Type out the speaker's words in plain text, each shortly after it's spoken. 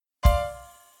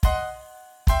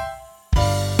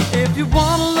If you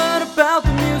want to learn about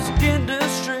the music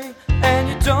industry and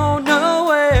you don't know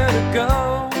where to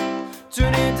go,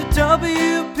 tune into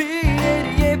WP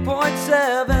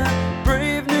 88.7,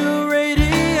 Brave New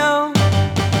Radio.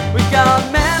 We got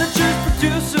managers,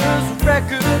 producers,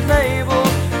 record labels,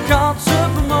 concert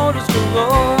promoters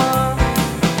galore.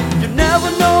 You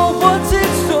never know what's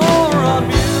in store on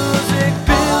Music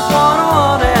Biz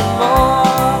 101 and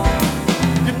more.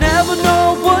 You never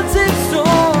know what's in store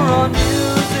on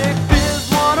Music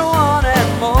Biz 101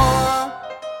 and more.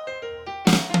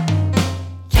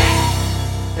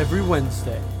 Yeah! Every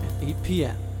Wednesday at 8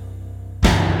 p.m.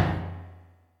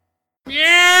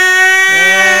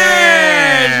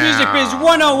 Yeah! It's Music Biz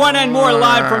 101 and more,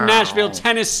 live from Nashville,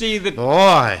 Tennessee, the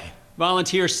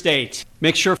Volunteer State.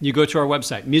 Make sure you go to our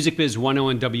website,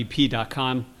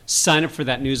 musicbiz101wp.com. Sign up for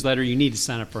that newsletter. You need to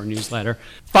sign up for our newsletter.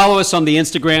 Follow us on the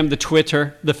Instagram, the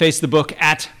Twitter, the Facebook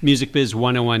at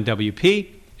musicbiz101wp.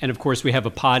 And of course, we have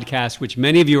a podcast, which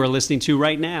many of you are listening to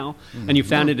right now, and you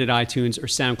found it at iTunes or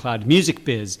SoundCloud,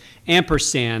 MusicBiz,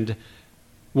 ampersand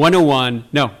 101,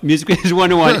 no, MusicBiz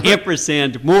 101,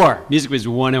 ampersand more, MusicBiz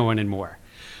 101 and more.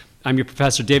 I'm your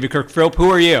professor, David Kirk Philp. Who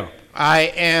are you?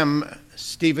 I am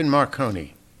Stephen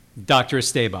Marconi. Dr.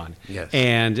 Esteban. Yes.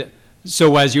 And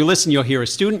so as you listen, you'll hear a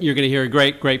student, you're going to hear a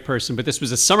great person, but this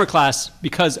was a summer class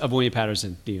because of William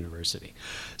Patterson University.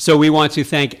 So we want to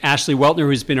thank Ashley Weltner,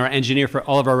 who's been our engineer for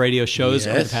all of our radio shows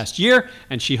over the past year,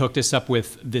 and she hooked us up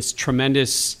with this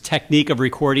tremendous technique of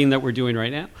recording that we're doing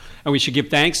right now. And we should give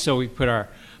thanks, so we put our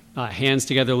hands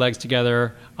together, legs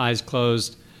together, eyes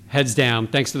closed, heads down.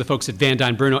 Thanks to the folks at Van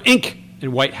Dyne Bruno Inc.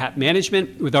 and White Hat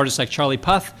Management, with artists like Charlie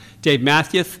Puth, Dave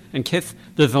Matthews, and Kith.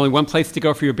 There's only one place to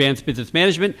go for your band's business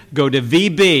management. Go to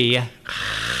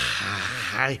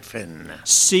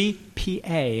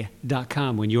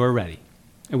VB-CPA.com when you are ready.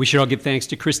 And we should all give thanks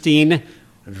to Christine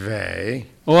Vey.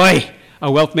 Oy, a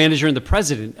wealth manager and the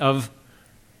president of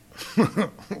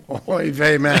Oy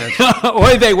Vey Management.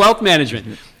 Oy Vey Wealth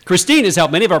Management. Christine has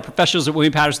helped many of our professionals at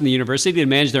William Patterson University to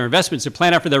manage their investments and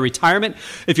plan out for their retirement.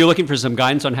 If you're looking for some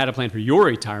guidance on how to plan for your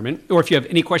retirement, or if you have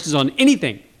any questions on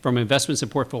anything from investments and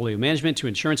portfolio management to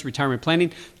insurance retirement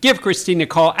planning, give Christine a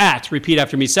call at, repeat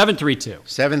after me,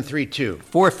 732.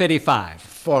 455.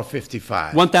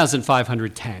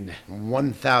 1510.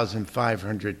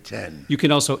 1510. You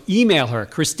can also email her,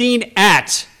 Christine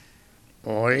at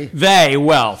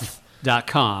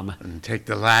oyveywealth.com. And take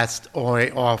the last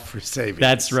oy off for savings.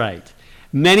 That's right.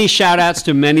 Many shout outs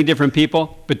to many different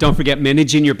people, but don't forget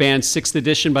Managing Your Band's 6th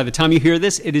edition. By the time you hear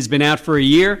this, it has been out for a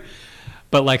year,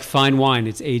 but like fine wine,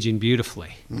 it's aging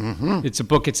beautifully. Mm-hmm. It's a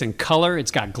book, it's in color, it's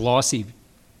got glossy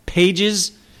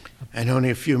pages. And only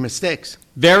a few mistakes.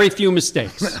 Very few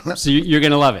mistakes. So you're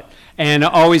going to love it. And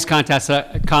always contact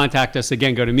us.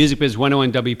 Again, go to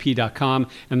musicbiz101wp.com,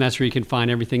 and that's where you can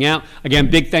find everything out. Again,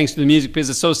 big thanks to the Music Biz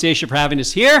Association for having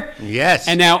us here. Yes.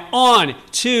 And now on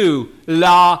to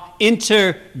la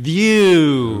interview.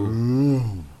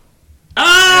 Ooh. All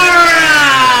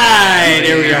right.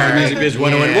 Here we are, Music Biz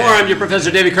 101 more. I'm your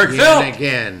Professor David Kirk Philp.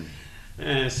 Again.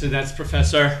 So that's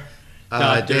Professor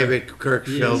David Kirk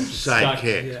Philp,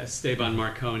 sidekick. Esteban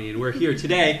Marconi. And we're here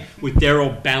today with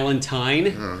Darryl Ballantyne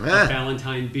of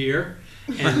Ballantyne Beer.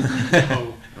 And,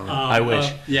 I wish.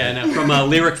 From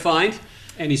LyricFind.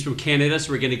 And he's from Canada,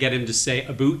 so we're going to get him to say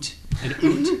a boot and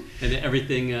oot and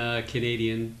everything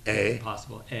Canadian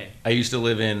possible. I used to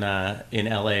live in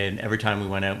LA, and every time we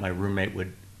went out, my roommate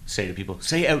would say to people,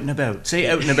 say out and about, say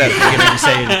out and about. Get him to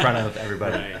say it in front of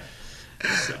everybody. Right.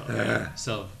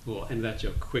 So we'll end that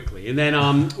joke quickly. And then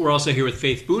we're also here with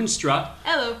Faith Boonstra.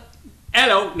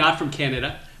 Hello, not from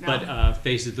Canada, but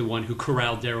Faith is the one who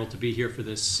corralled Darryl to be here for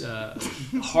this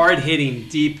hard-hitting,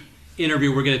 deep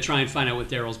interview. We're going to try and find out what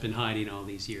Darryl's been hiding all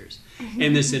these years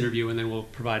in this interview, and then we'll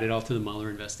provide it all to the Mueller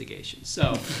investigation.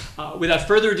 So without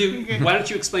further ado, why don't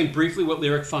you explain briefly what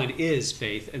LyricFind is,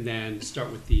 Faith, and then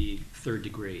start with the third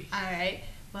degree. All right.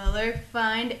 Well,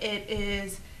 LyricFind, it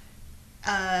is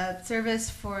a service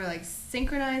for like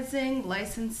synchronizing,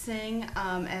 licensing,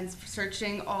 and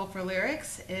searching all for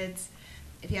lyrics. It's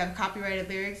if you have copyrighted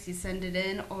lyrics, you send it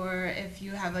in, or if you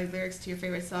have like lyrics to your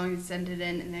favorite song, you send it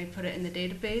in, and they put it in the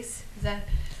database. Is that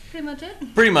pretty much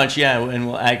it? Pretty much, yeah. And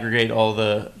we'll aggregate all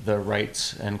the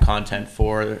rights and content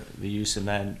for the use, and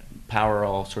then power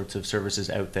all sorts of services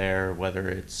out there, whether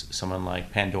it's someone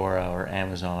like Pandora or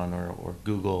Amazon or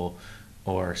Google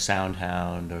or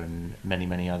SoundHound and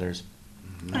many others,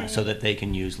 so that they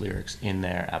can use lyrics in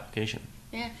their application.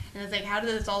 Yeah, and it's like, how did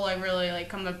this all like really like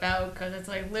come about? Because it's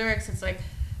like lyrics, it's like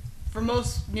for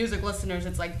most music listeners,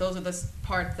 it's like those are the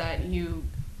parts that you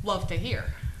love to hear.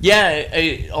 Yeah,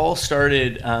 it all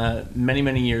started many,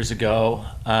 many years ago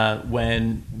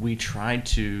when we tried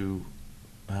to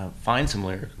find some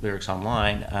lyrics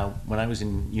online. When I was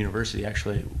in university,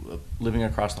 actually, living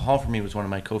across the hall from me was one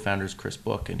of my co-founders, Chris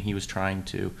Book, and he was trying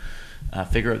to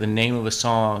figure out the name of a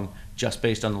song just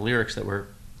based on the lyrics that were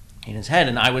in his head.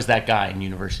 And I was that guy in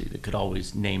university that could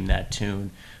always name that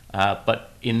tune. But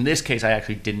in this case, I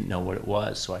actually didn't know what it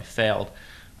was, so I failed.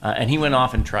 And he went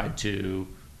off and tried to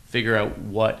figure out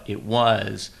what it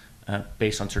was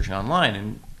based on searching online.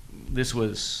 And this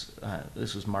was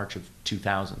March of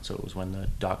 2000, so it was when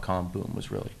the .com boom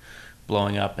was really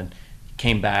blowing up. And he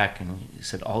came back and he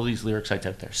said, all these lyric sites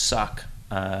out there suck.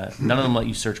 None of them let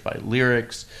you search by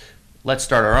lyrics. Let's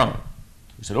start our own.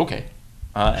 We said, okay.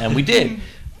 And we did.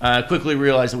 Quickly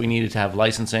realized that we needed to have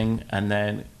licensing, and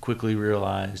then quickly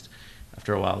realized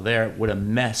after a while there what a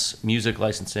mess music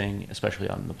licensing, especially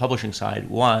on the publishing side,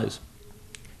 was,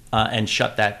 and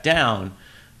shut that down.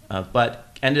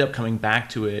 But ended up coming back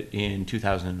to it in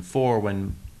 2004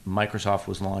 when Microsoft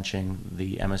was launching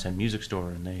the MSN Music Store,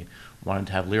 and they wanted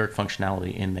to have lyric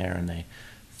functionality in there, and they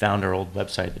found our old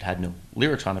website that had no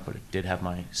lyrics on it, but it did have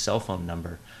my cell phone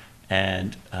number,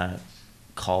 and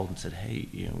called and said, hey,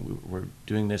 we're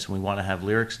doing this and we want to have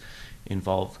lyrics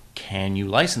involved. Can you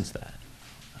license that?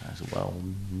 I said, well,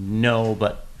 no,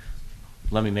 but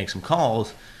let me make some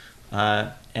calls.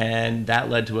 And that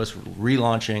led to us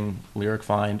relaunching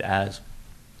LyricFind as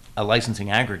a licensing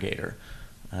aggregator.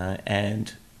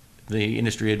 And the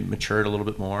industry had matured a little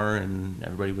bit more, and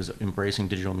everybody was embracing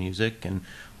digital music, and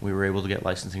we were able to get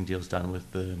licensing deals done with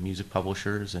the music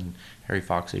publishers and Harry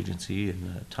Fox Agency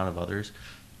and a ton of others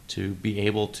to be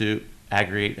able to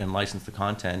aggregate and license the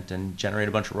content and generate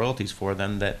a bunch of royalties for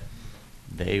them that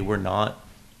they were not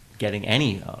getting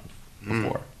any of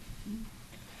before.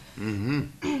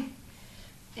 Mm-hmm.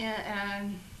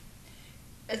 And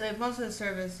it's like most of the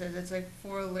services, it's like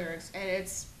for lyrics, and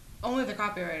it's only the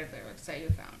copyrighted lyrics that you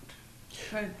found.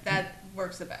 But that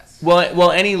works the best.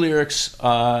 Well, any lyrics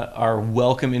are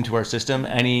welcome into our system.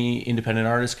 Any independent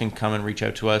artist can come and reach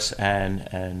out to us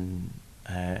and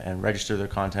register their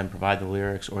content, provide the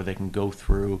lyrics, or they can go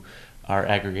through our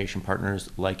aggregation partners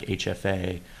like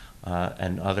HFA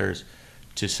and others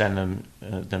to send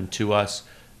them to us.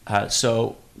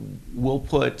 So we'll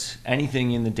put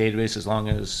anything in the database as long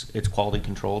as it's quality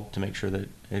controlled to make sure that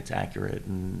it's accurate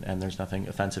and there's nothing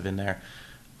offensive in there.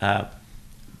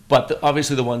 But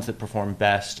obviously the ones that perform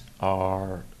best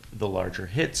are the larger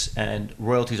hits, and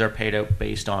royalties are paid out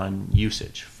based on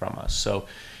usage from us. So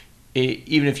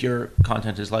even if your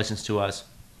content is licensed to us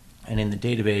and in the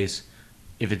database,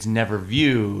 if it's never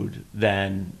viewed,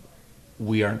 then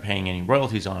we aren't paying any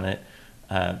royalties on it.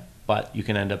 But you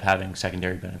can end up having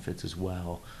secondary benefits as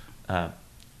well.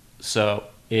 So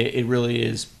it really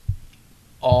is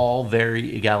all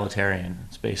very egalitarian.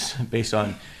 It's based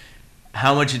on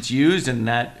how much it's used, and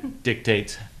that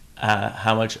dictates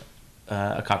how much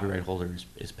a copyright holder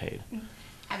is paid.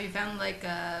 Have you found like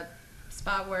a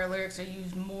spot where lyrics are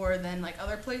used more than like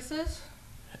other places?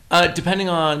 Depending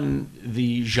on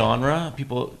the genre,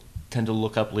 people tend to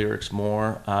look up lyrics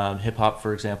more. Hip hop,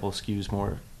 for example, skews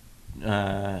more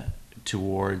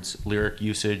towards lyric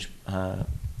usage.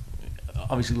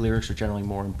 Obviously, lyrics are generally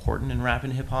more important in rap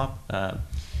and hip hop.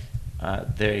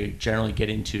 They generally get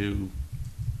into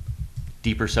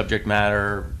deeper subject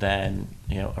matter than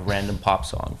a random pop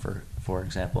song, for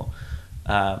example.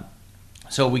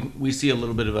 So we see a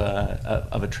little bit of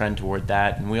a trend toward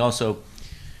that, and we also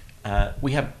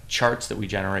we have charts that we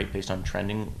generate based on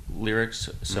trending lyrics.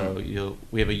 So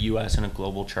we have a U.S. and a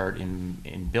global chart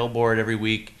in Billboard every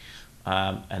week,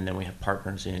 and then we have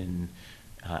partners in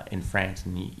France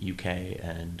and the UK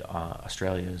and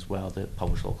Australia as well that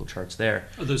publish local charts there.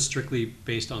 Are those strictly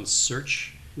based on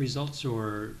search results,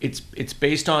 or it's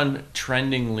based on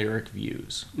trending lyric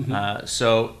views? Mm-hmm.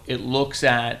 So it looks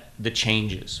at the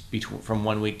changes from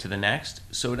one week to the next.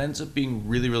 So it ends up being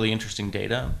really, really interesting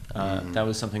data. That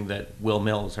was something that Will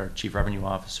Mills, our chief revenue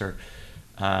officer,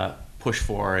 pushed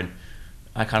for, and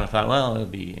I kind of thought, well, it'll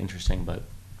be interesting, but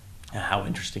how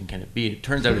interesting can it be? It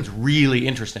turns out it's really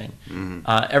interesting.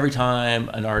 Every time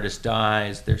an artist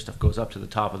dies, their stuff goes up to the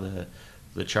top of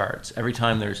the charts. Every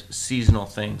time there's seasonal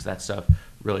things, that stuff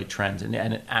really trends, and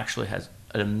it actually has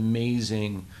an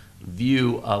amazing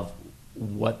view of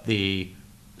what the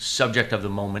subject of the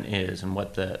moment is and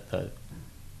what the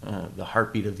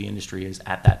heartbeat of the industry is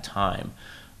at that time,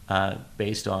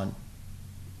 based on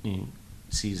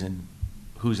season,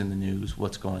 who's in the news,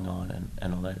 what's going on,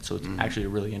 and all that. So it's actually a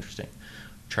really interesting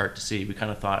chart to see. We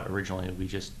kind of thought originally it would be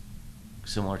just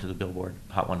similar to the Billboard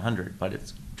Hot 100, but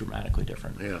it's dramatically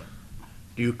different. Yeah.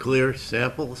 Do you clear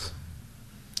samples?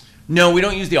 No, we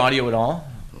don't use the audio at all.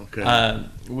 Okay.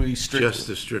 We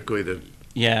strictly the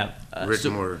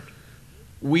written word.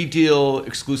 We deal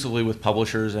exclusively with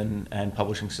publishers and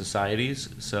publishing societies.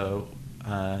 So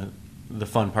the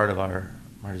fun part of our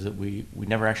is that we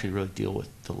never actually really deal with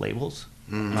the labels.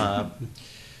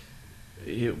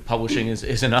 Publishing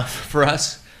is enough for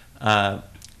us.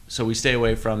 So we stay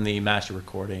away from the master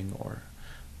recording or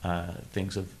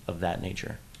things of that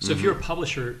nature. So if you're a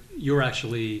publisher, you're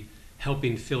actually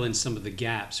helping fill in some of the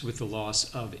gaps with the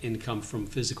loss of income from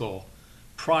physical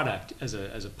product as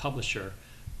a publisher.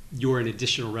 You're an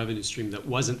additional revenue stream that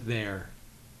wasn't there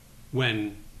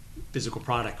when physical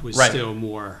product was still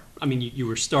more. I mean, you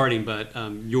were starting, but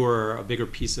you're a bigger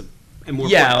piece of and more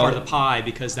part of the pie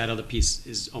because that other piece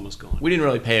is almost gone. We didn't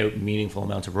really pay meaningful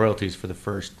amounts of royalties for the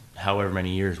first however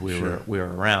many years we were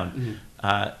around,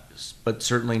 but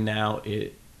certainly now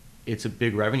it's a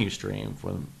big revenue stream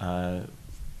for them.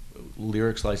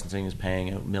 Lyrics licensing is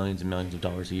paying out millions and millions of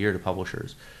dollars a year to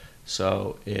publishers,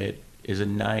 so it is a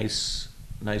nice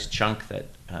chunk that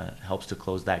helps to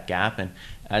close that gap. And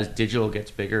as digital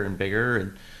gets bigger and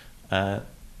bigger, and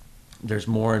there's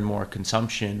more and more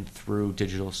consumption through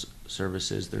digital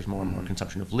services, there's more and more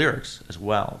consumption of lyrics as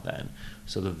well then.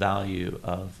 So the value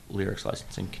of lyrics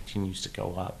licensing continues to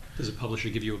go up. Does a publisher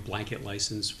give you a blanket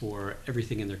license for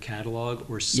everything in their catalog,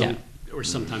 or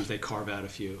sometimes they carve out a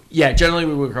few? Yeah, generally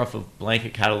we work off of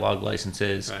blanket catalog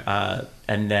licenses,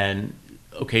 and then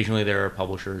occasionally there are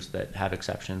publishers that have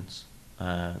exceptions,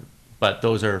 but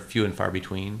those are few and far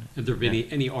between. Have there been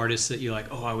any artists that you're like,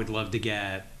 oh, I would love to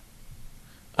get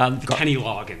Kenny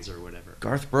Loggins or whatever?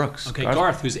 Garth Brooks. Okay,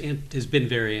 Garth has been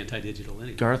very anti-digital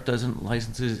anyway. Garth doesn't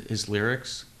license his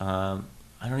lyrics. I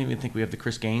don't even think we have the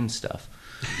Chris Gaines stuff.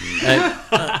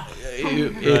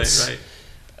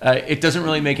 It doesn't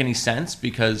really make any sense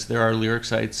because there are lyric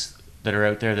sites that are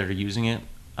out there that are using it.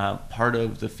 Part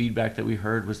of the feedback that we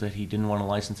heard was that he didn't want to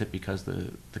license it because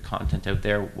the content out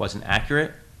there wasn't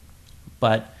accurate.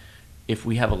 But if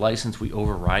we have a license, we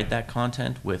override that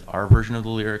content with our version of the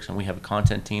lyrics, and we have a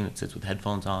content team that sits with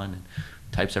headphones on and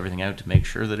types everything out to make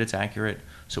sure that it's accurate.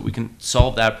 So we can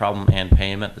solve that problem and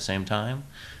pay him at the same time.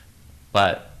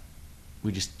 But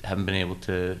we just haven't been able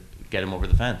to get him over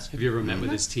the fence. Have you ever met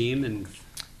with his team? And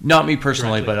not me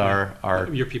personally, but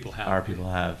your people have. Our people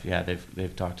have. Yeah,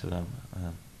 they've talked to them.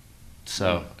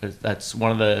 So that's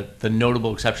one of the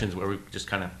notable exceptions where we just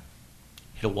kind of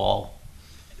hit a wall.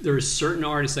 There are certain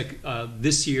artists, like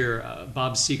this year,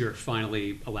 Bob Seger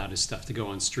finally allowed his stuff to go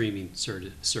on streaming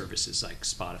services like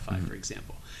Spotify, for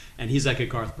example. And he's like a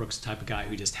Garth Brooks type of guy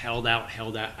who just held out.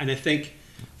 And I think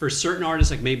for certain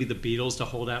artists, like maybe the Beatles, to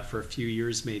hold out for a few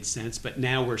years made sense. But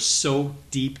now we're so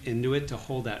deep into it to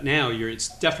hold out. Now it's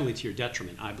definitely to your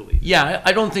detriment, I believe. Yeah,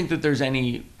 I don't think that there's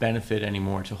any benefit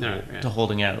anymore to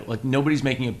holding out. Like nobody's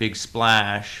making a big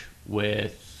splash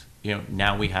with,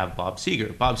 now we have Bob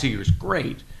Seger. Bob Seger is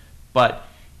great, but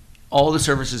all the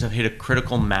services have hit a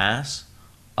critical mass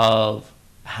of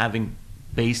having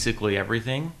basically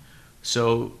everything.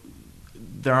 So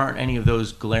there aren't any of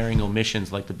those glaring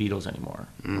omissions like the Beatles anymore.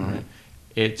 Right?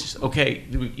 It's okay,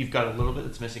 you've got a little bit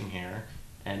that's missing here,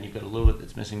 and you've got a little bit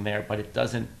that's missing there, but it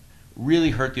doesn't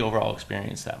really hurt the overall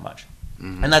experience that much.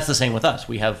 And that's the same with us.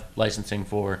 We have licensing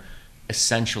for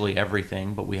essentially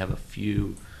everything, but we have a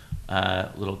few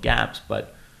little gaps.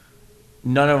 But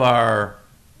none of our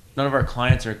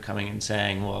clients are coming and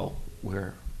saying, "Well,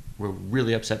 we're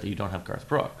really upset that you don't have Garth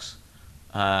Brooks."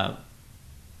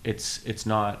 It's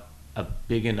not a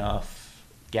big enough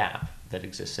gap that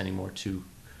exists anymore to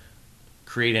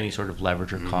create any sort of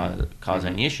leverage or cause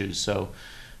any issues. So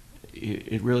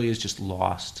it really is just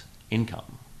lost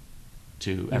income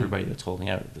to everybody that's holding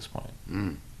out at this point.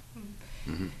 And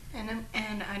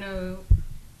I know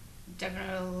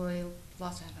definitely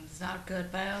lost income is not good,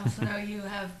 but I also know you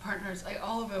have partners like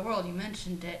all over the world. You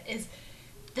mentioned it. Is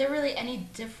there really any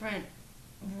different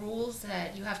rules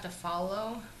that you have to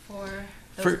follow for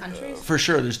those countries? For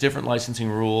sure, there's different licensing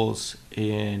rules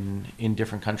in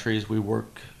different countries. We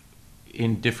work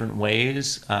in different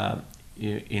ways.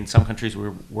 In some countries, we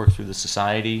work through the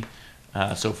society.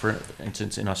 So, for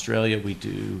instance, in Australia, we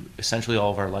do essentially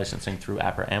all of our licensing through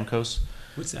APRA AMCOS.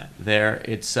 What's that? There,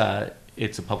 it's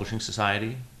a publishing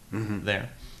society there,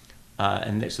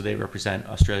 and so they represent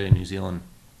Australia, New Zealand,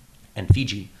 and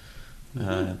Fiji.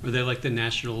 Are they like the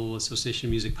National Association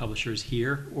of Music Publishers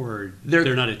here, or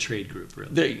they're not a trade group,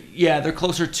 really? They're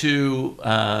closer to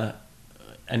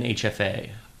an HFA.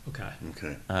 Okay.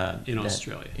 In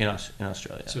Australia. In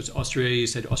Australia. So it's Australia. You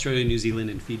said Australia, New Zealand,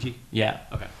 and Fiji. Yeah.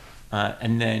 Okay.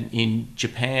 And then in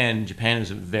Japan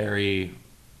is a very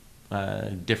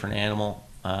different animal.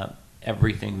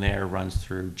 Everything there runs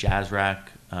through JazzRack,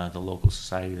 the local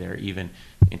society there, even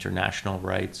international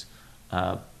rights.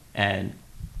 And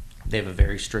they have a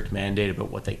very strict mandate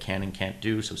about what they can and can't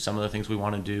do. So some of the things we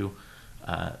want to do,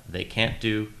 they can't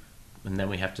do. And then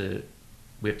we have to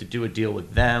do a deal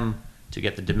with them to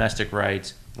get the domestic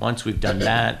rights. Once we've done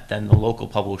that, then the local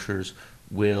publishers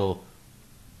will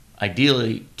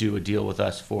ideally do a deal with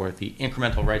us for the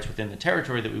incremental rights within the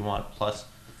territory that we want, plus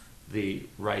the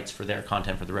rights for their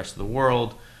content for the rest of the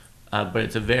world. But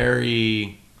it's a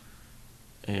very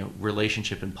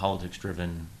relationship and politics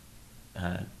driven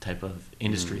type of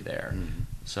industry there. Mm-hmm.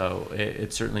 So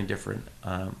it's certainly different.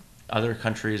 Other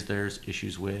countries, there's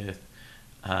issues with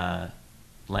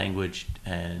language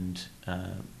and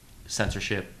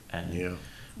censorship, and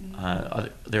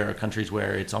there are countries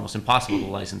where it's almost impossible to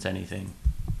license anything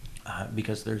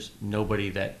because there's nobody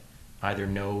that either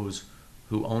knows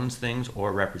who owns things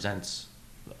or represents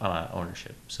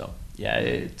ownership. So yeah,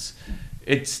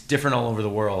 it's different all over the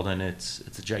world, and it's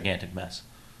a gigantic mess.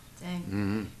 Dang.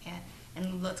 Mm-hmm. Yeah.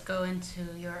 And let's go into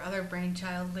your other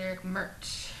brainchild, Lyric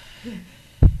Merch.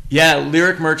 Yeah,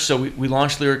 Lyric Merch. So we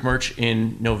launched Lyric Merch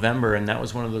in November, and that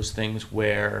was one of those things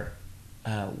where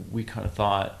we kind of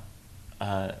thought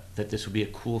that this would be a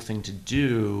cool thing to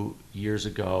do years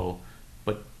ago,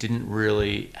 but didn't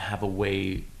really have a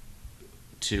way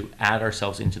to add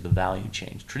ourselves into the value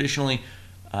chain. Traditionally,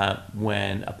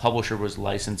 when a publisher was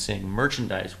licensing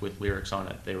merchandise with lyrics on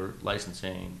it, they were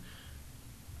licensing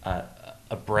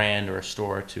a brand or a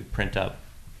store to print up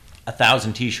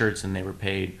 1,000 T-shirts, and they were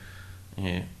paid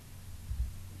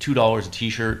 $2 a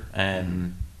T-shirt,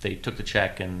 and they took the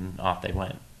check and off they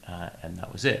went, and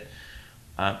that was it.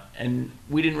 And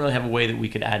we didn't really have a way that we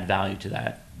could add value to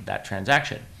that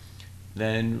transaction.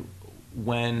 Then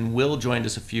when Will joined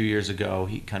us a few years ago,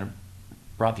 he kind of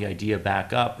brought the idea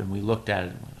back up, and we looked at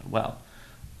it and went, well,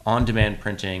 on-demand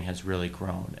printing has really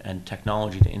grown, and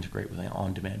technology to integrate with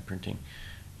on-demand printing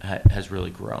has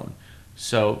really grown.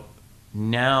 So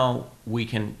now we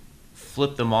can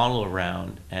flip the model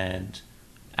around and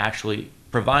actually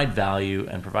provide value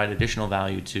and provide additional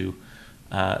value to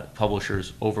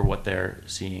publishers over what they're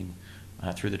seeing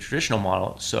through the traditional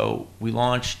model. So we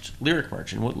launched Lyric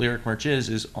Merch, and what Lyric Merch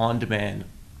is on-demand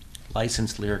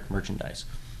licensed lyric merchandise.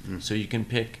 So you can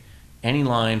pick any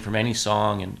line from any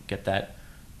song and get that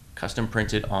custom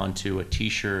printed onto a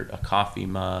T-shirt, a coffee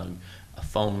mug, a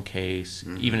phone case,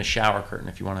 even a shower curtain.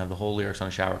 If you want to have the whole lyrics on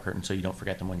a shower curtain so you don't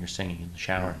forget them when you're singing in the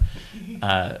shower,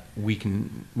 we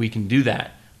can do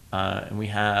that. And we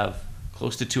have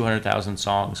close to 200,000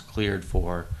 songs cleared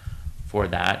for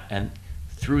that. And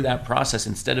through that process,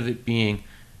 instead of it being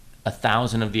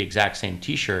 1,000 of the exact same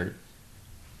T-shirt,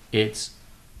 it's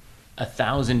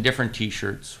 1,000 different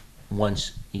T-shirts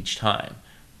once each time.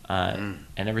 And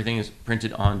everything is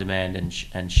printed on demand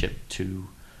and shipped to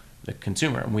the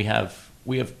consumer. And we have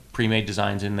pre-made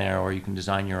designs in there, or you can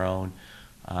design your own.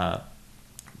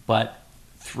 But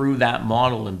through that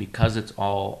model, and because it's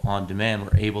all on demand,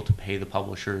 we're able to pay the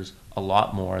publishers a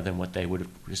lot more than what they would have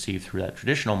received through that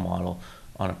traditional model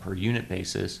on a per unit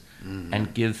basis,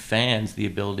 and give fans the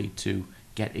ability to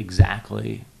get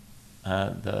exactly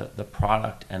the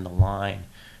product and the line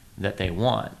that they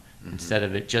want, instead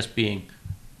of it just being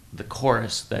the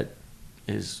chorus that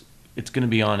is, it's going to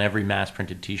be on every mass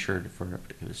printed T-shirt for a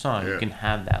particular song. You can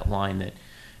have that line that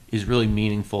is really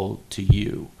meaningful to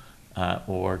you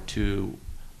or to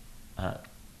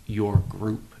your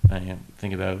group.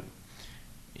 Think about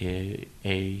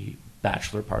a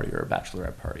bachelor party or a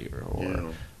bachelorette party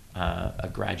or a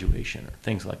graduation or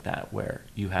things like that, where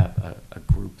you have a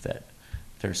group that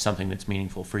there's something that's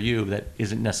meaningful for you that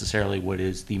isn't necessarily what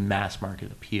is the mass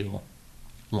market appeal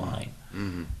line.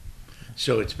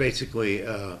 So it's basically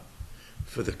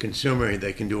for the consumer,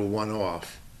 they can do a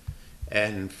one-off,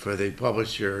 and for the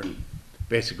publisher,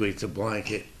 basically it's a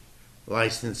blanket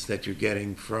license that you're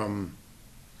getting from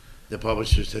the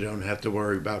publishers, so they don't have to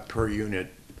worry about per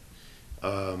unit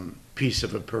piece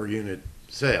of a per unit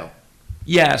sale.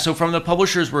 Yeah, so from the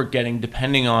publishers, we're getting,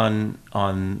 depending on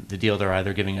the deal, they're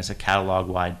either giving us a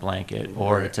catalog-wide blanket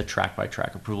or it's a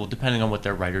track-by-track approval, depending on what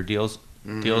their writer deals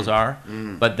are.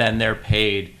 But then they're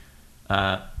paid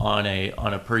on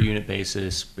a per-unit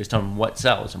basis based on what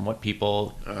sells and what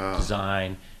people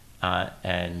design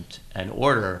and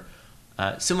order.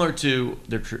 Similar to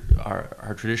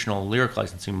our traditional lyric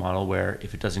licensing model, where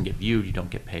if it doesn't get viewed, you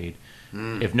don't get paid.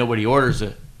 If nobody orders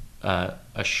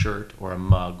a shirt or a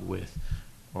mug with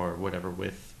or whatever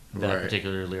with that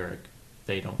particular lyric,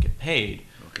 they don't get paid.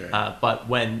 But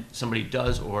when somebody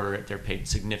does order it, they're paid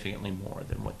significantly more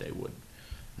than what they would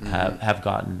have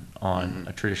gotten on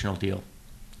a traditional deal.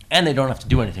 And they don't have to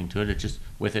do anything to it. It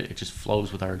just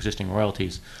flows with our existing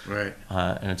royalties. Right.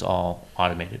 And it's all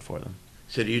automated for them.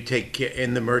 So do you take care,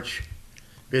 in the merch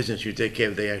business, you take care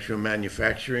of the actual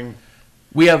manufacturing?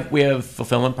 We have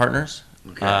fulfillment partners.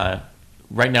 Okay.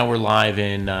 Right now we're live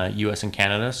in U.S. and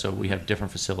Canada, so we have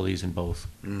different facilities in both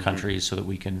countries so that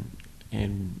we can,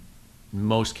 in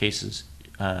most cases,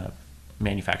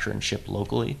 manufacture and ship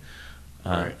locally.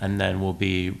 Right. And then we'll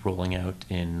be rolling out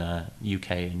in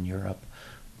UK and Europe,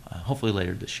 hopefully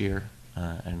later this year,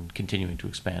 and continuing to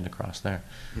expand across there.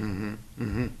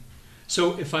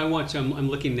 So if I want to, I'm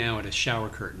looking now at a shower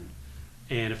curtain,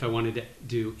 and if I wanted to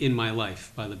do "In My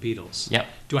Life" by the Beatles, Yep.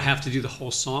 do I have to do the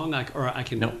whole song, or I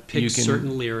can No, pick you can-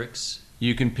 certain lyrics?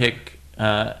 You can pick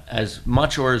as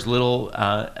much or as little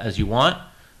as you want,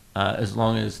 as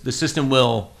long as the system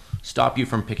will stop you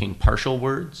from picking partial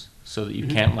words, so that you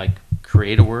can't like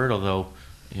create a word. Although,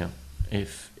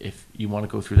 if you want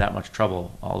to go through that much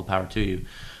trouble, all the power to you.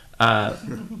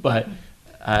 But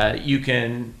you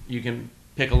can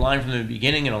pick a line from the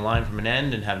beginning and a line from an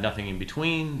end and have nothing in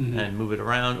between and move it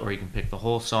around, or you can pick the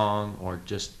whole song or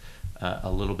just a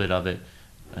little bit of it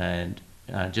and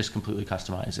just completely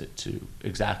customize it to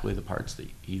exactly the parts that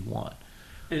you want.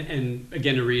 And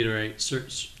again, to reiterate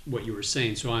what you were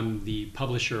saying, so I'm the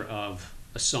publisher of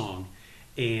a song,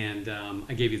 and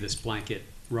I gave you this blanket,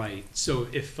 right? So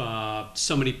if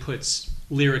somebody puts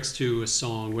lyrics to a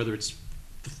song, whether it's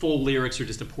the full lyrics or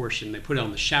just a portion, they put it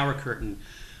on the shower curtain.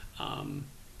 Am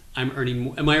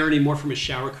I earning more from a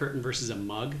shower curtain versus a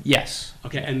mug? Yes.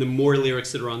 Okay, and the more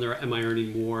lyrics that are on there, am I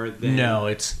earning more than? No,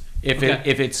 it's if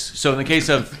it's so in the case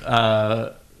of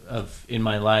In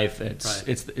My Life, it's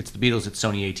the Beatles, it's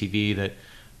Sony ATV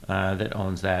that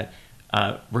owns that.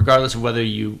 Regardless of whether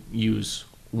you use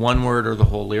one word or the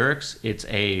whole lyrics, it's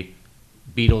a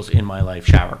Beatles In My Life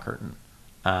shower curtain.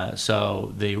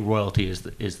 So the royalty is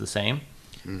the same,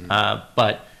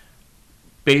 but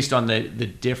based on the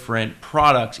different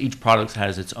products, each product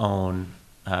has its own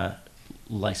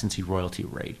licensee royalty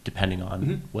rate depending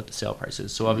on what the sale price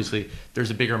is. So obviously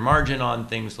there's a bigger margin on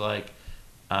things like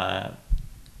a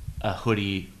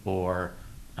hoodie or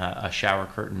a shower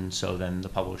curtain, so then the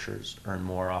publishers earn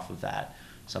more off of that.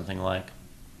 Something like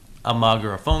a mug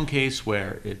or a phone case,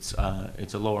 where it's a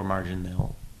lower margin,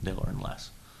 they'll earn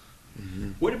less.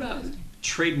 What about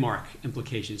trademark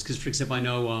implications? Because, for example, I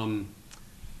know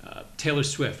Taylor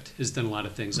Swift has done a lot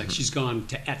of things. Like she's gone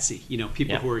to Etsy.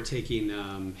 People who are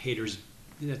taking haters.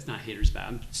 That's not haters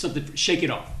bad. Something. Shake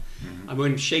It Off.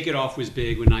 When Shake It Off was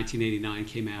big when 1989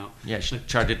 came out. Yeah, she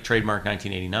tried to trademark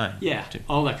 1989. Yeah,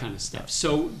 all that kind of stuff.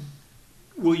 So,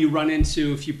 will you run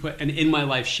into, if you put an In My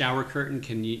Life shower curtain,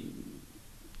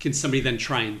 can somebody then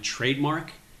try and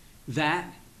trademark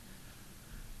that?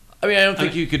 I mean, I don't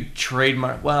think you could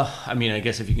trademark. Well, I mean, I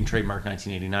guess if you can trademark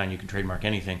 1989, you can trademark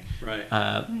anything. Right.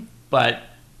 But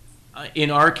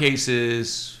in our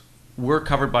cases, we're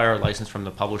covered by our license from the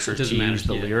publisher to use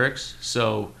the lyrics,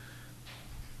 so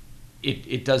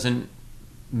it doesn't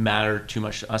matter too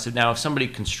much to us. Now, if somebody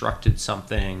constructed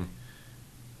something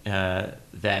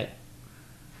that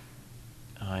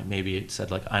maybe it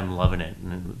said like "I'm loving it,"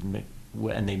 and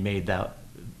they made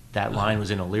that line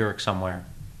was in a lyric somewhere,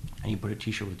 and you put a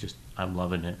T-shirt with just "I'm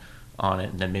loving it" on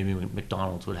it, and then maybe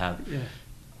McDonald's would have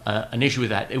an issue with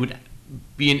that. It would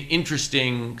be an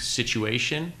interesting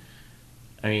situation.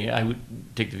 I mean, I would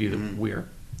take the view that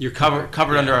you're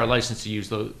covered under our license to use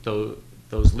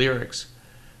those lyrics,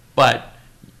 but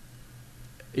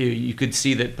you could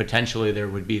see that potentially there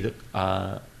would be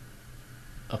a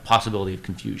possibility of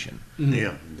confusion.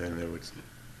 Yeah, then there would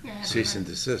cease and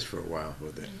desist for a while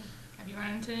with it. Have you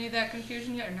run into any of that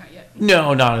confusion yet, or not yet?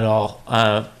 No, not at all.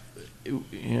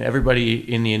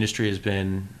 Everybody in the industry has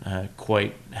been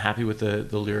quite happy with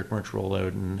the lyric merch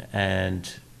rollout and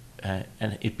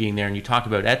it being there. And you talk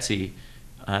about Etsy,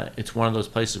 it's one of those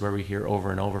places where we hear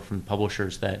over and over from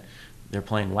publishers that they're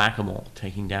playing whack-a-mole,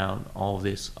 taking down all of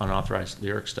this unauthorized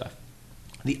lyric stuff.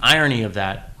 The irony of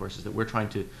that, of course, is that we're trying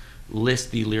to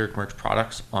list the lyric merch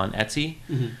products on Etsy.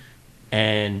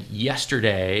 And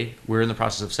yesterday, we're in the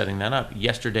process of setting that up.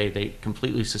 Yesterday, they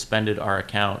completely suspended our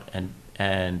account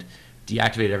and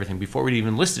deactivated everything before we'd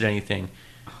even listed anything.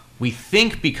 We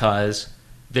think because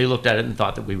they looked at it and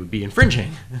thought that we would be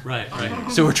infringing. Right.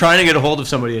 So we're trying to get a hold of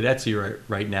somebody at Etsy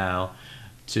right now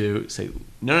to say,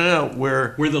 no,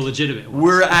 we're the legitimate ones.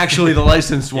 We're actually the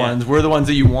licensed ones. We're the ones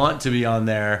that you want to be on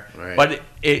there. Right. But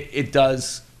it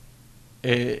does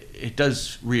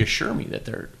reassure me that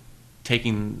they're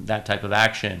taking that type of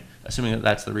action, assuming that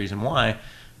that's the reason why.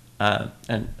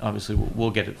 And obviously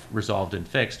we'll get it resolved and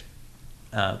fixed.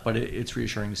 But it's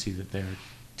reassuring to see that they're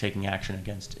taking action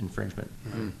against infringement.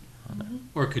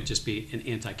 Or it could just be an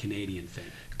anti-Canadian thing.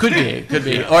 Could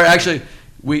be. Or actually,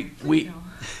 we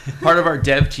part of our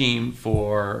dev team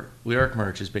for Lyric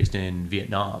Merch is based in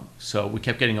Vietnam. So we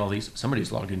kept getting all these,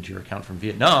 somebody's logged into your account from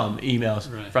Vietnam emails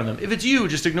from them. If it's you,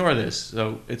 just ignore this.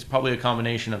 So it's probably a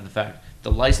combination of the fact,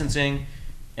 the licensing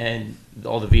and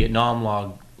all the Vietnam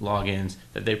logins,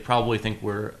 that they probably think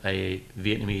we're a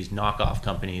Vietnamese knockoff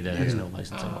company that has no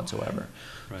licensing whatsoever.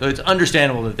 Right. So it's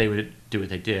understandable that they would do what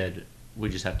they did. We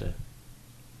just have to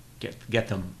get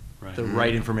them the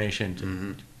right information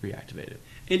to reactivate it.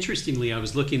 Interestingly, I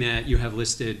was looking at, you have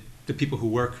listed the people who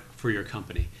work for your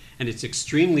company, and it's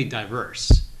extremely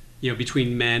diverse,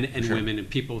 between men and women and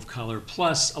people of color,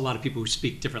 plus a lot of people who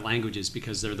speak different languages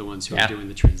because they're the ones who are doing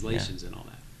the translations and all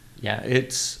that. Yeah,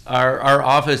 it's our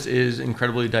office is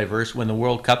incredibly diverse. When the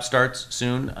World Cup starts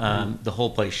soon, the whole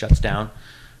place shuts down.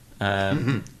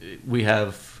 We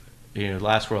have,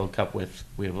 last World Cup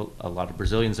we have a lot of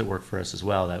Brazilians that work for us as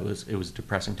well. It was a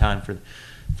depressing time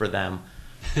for them.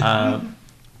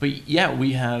 But yeah,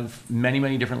 we have many,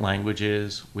 many different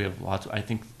languages. We have lots. I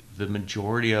think the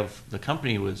majority of the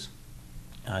company was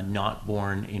not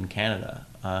born in Canada.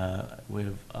 We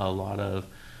have a lot of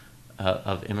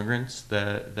immigrants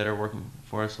that are working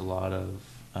for us. A lot of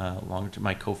long term.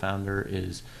 My co-founder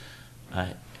is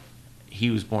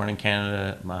he was born in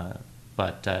Canada,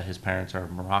 but his parents are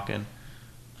Moroccan,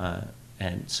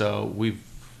 and so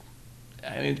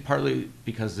partly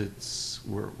because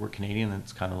we're Canadian.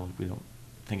 It's kind of like we don't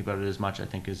think about it as much, I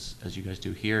think, as you guys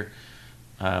do here.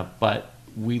 But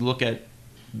we look at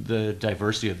the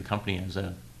diversity of the company as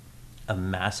a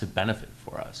massive benefit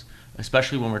for us,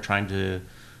 especially when we're trying to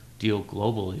deal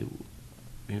globally.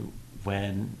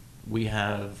 When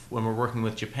we're working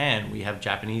with Japan, we have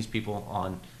Japanese people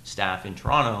on staff in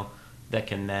Toronto that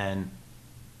can then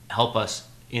help us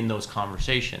in those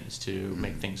conversations to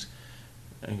make things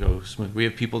go smooth. We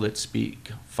have people that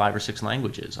speak 5 or 6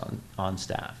 languages on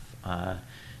staff. And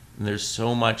there's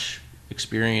so much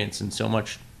experience and so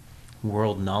much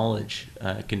world knowledge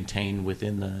contained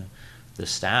within the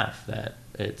staff that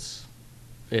it's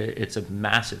a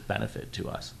massive benefit to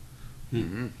us.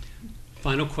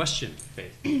 Final question,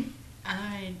 Faith.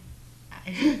 I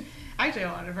actually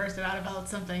want to burst about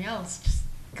something else, just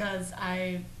because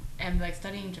I am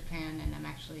studying Japan, and I'm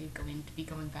actually going to be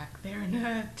going back there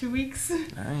in 2 weeks.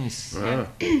 Nice. Wow.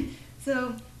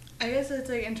 So I guess it's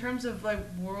in terms of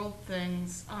world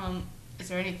things, is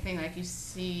there anything you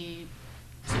see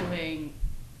doing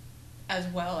as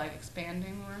well,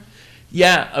 expanding more?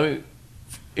 Yeah, I mean,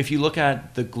 if you look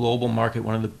at the global market,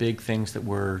 one of the big things that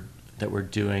we're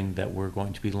doing, that we're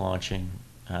going to be launching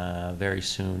very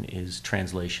soon, is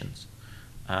translations.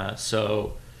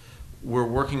 So we're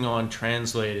working on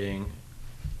translating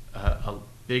a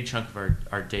big chunk of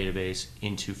our database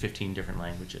into 15 different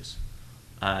languages,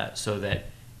 so that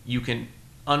you can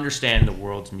understand the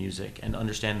world's music and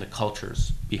understand the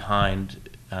cultures behind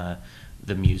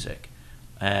the music.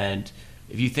 And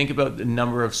if you think about the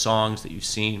number of songs that you've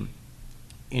seen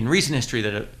in recent history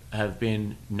that have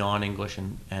been non-English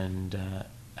and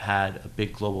had a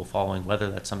big global following, whether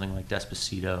that's something like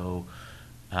Despacito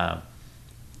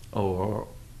or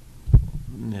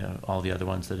all the other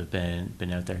ones that have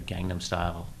been out there, Gangnam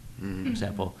Style, for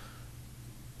example,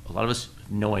 a lot of us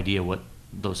have no idea what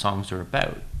those songs are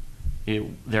about.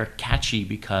 They're catchy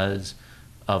because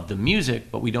of the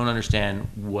music, but we don't understand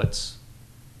what's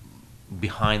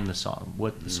behind the song,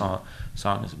 what the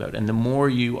song is about. And the more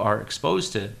you are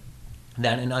exposed to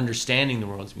that and understanding the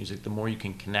world's music, the more you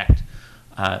can connect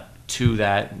to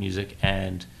that music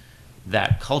and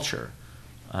that culture.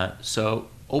 So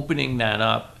opening that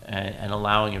up and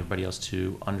allowing everybody else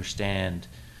to understand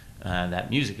that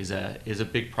music is a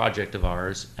big project of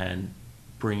ours, and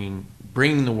bringing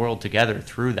the world together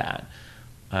through that.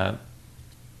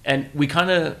 And we kind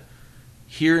of,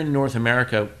 here in North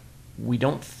America, we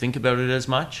don't think about it as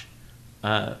much.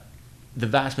 The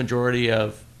vast majority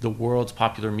of the world's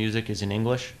popular music is in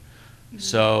English.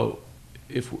 So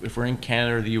if we're in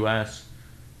Canada or the US,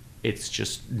 it's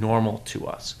just normal to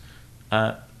us.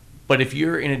 But if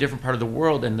you're in a different part of the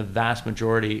world and the vast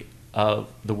majority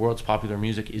of the world's popular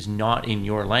music is not in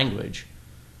your language,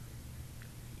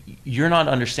 you're not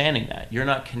understanding that. You're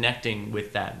not connecting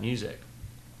with that music.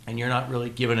 And you're not really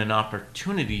given an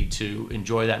opportunity to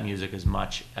enjoy that music as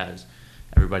much as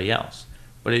everybody else.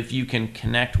 But if you can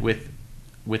connect with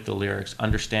the lyrics,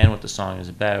 understand what the song is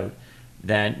about,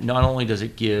 then not only does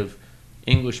it give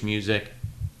English music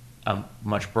a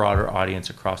much broader audience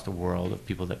across the world of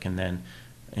people that can then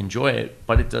enjoy it,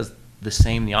 but it does the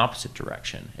same the opposite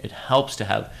direction. It helps to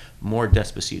have more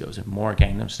Despacitos and more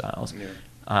Gangnam Styles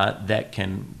that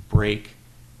can break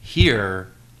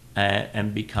here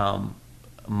and become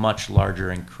much larger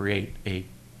and create a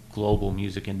global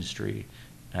music industry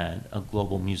and a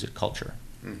global music culture.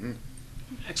 Mm-hmm.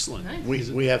 Excellent. Nice.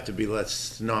 We have to be less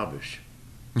snobbish,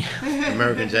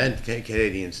 Americans and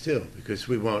Canadians too, because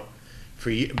we won't.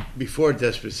 Before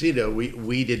Despacito, we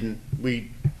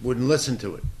wouldn't listen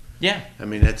to it. Yeah. I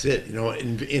mean, that's it. You know,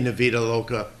 in a Vida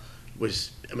Loca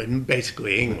was, I mean,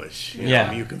 basically English. You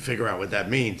know, you can figure out what that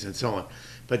means and so on.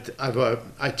 But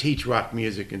I teach rock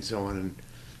music and so on,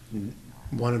 and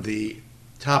one of the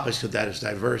topics of that is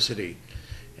diversity,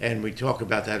 and we talk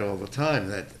about that all the time.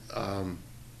 That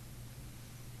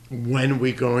when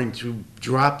we're going to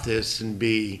drop this and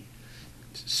be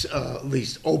at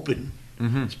least open,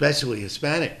 especially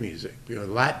Hispanic music. You know,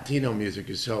 Latino music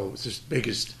is it's the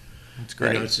biggest. It's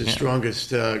great. You know, it's the strongest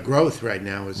growth right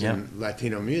now is in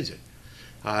Latino music.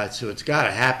 So it's got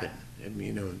to happen. I mean,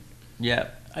 you know. Yeah,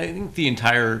 I think the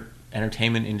entire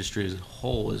entertainment industry as a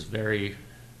whole is very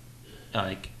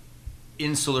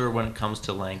insular when it comes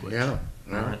to language. Yeah.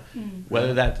 Right?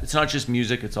 Whether it's not just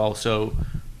music, it's also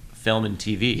film and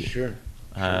TV. Sure.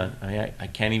 I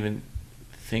can't even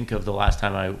think of the last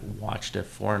time I watched a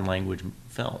foreign language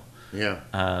film.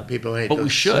 Yeah. People hate but we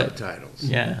those should. subtitles.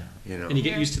 Yeah. You know. And you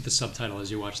get used to the subtitle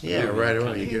as you watch the movie. Yeah, right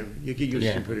away. You get used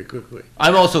to it pretty quickly.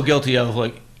 I'm also guilty of,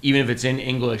 even if it's in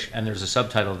English and there's a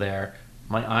subtitle there,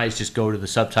 my eyes just go to the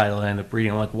subtitle and I end up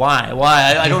reading. I'm like, why?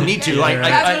 I don't need to.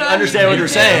 I understand what you're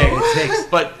saying.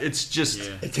 But it's just...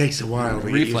 Yeah. It takes a while to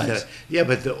reflex. get used to that. Yeah,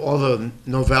 but all the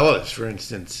novellas, for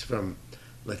instance, from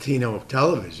Latino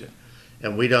television,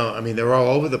 and we don't... I mean, they're all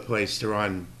over the place. They're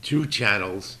on 2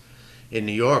 channels in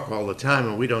New York all the time,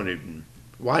 and we don't even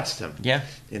watch them. Yeah.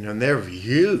 You know, and they're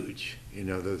huge. You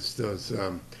know, those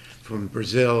from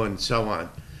Brazil and so on.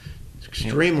 It's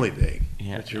extremely big.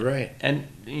 Yeah. But you're right. And,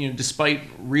 despite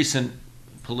recent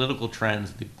political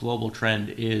trends, the global trend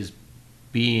is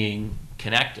being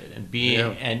connected and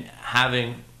and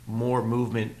having more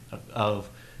movement of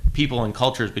people and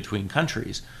cultures between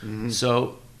countries. Mm-hmm.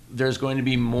 So there's going to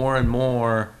be more and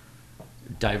more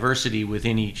diversity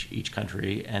within each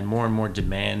country and more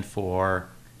demand for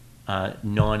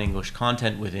non-English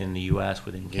content within the U.S.,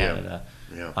 within Canada,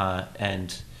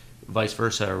 and vice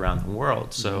versa around the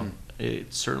world. So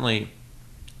it certainly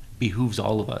behooves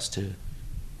all of us to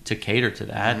cater to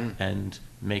that and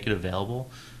make it available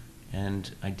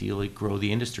and ideally grow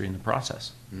the industry in the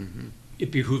process. Mm-hmm.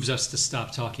 It behooves us to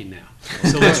stop talking now.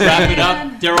 So let's wrap it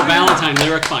up. Darryl Ballantyne,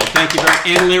 LyricFind. Thank you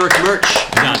and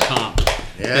lyricmerch.com.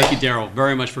 Yeah. Thank you, Darryl,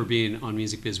 very much for being on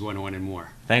Music Biz 101 and more.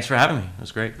 Thanks for having me. It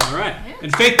was great. All right.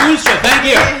 And Faith Boonstra, thank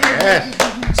you.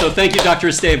 Yes. So thank you, Dr.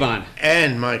 Esteban.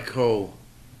 And my co.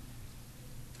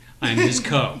 I'm his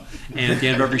co. And at the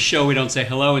end of every show, we don't say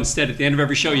hello. Instead, at the end of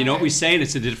every show, you know what we say? And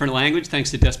it's in a different language, thanks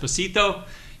to Despacito.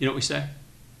 You know what we say?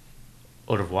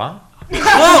 Au revoir.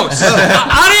 Close.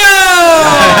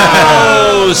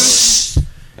 Adios.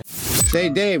 Say,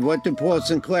 Dave, what do Paul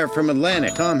Sinclair from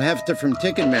Atlantic, Tom Hefter from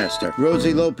Ticketmaster,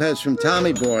 Rosie Lopez from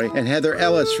Tommy Boy, and Heather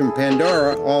Ellis from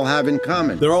Pandora all have in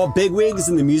common? They're all bigwigs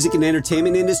in the music and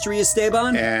entertainment industry,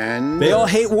 Esteban. And? They all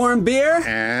hate warm beer.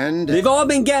 And? They've all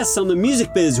been guests on the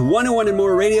Music Biz 101 and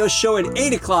More radio show at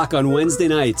 8 o'clock on Wednesday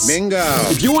nights. Bingo!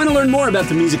 If you want to learn more about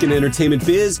the music and entertainment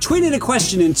biz, tweet in a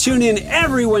question and tune in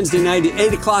every Wednesday night at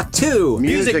 8 o'clock to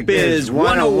Music Biz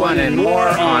 101 and More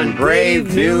on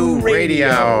Brave New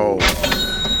Radio.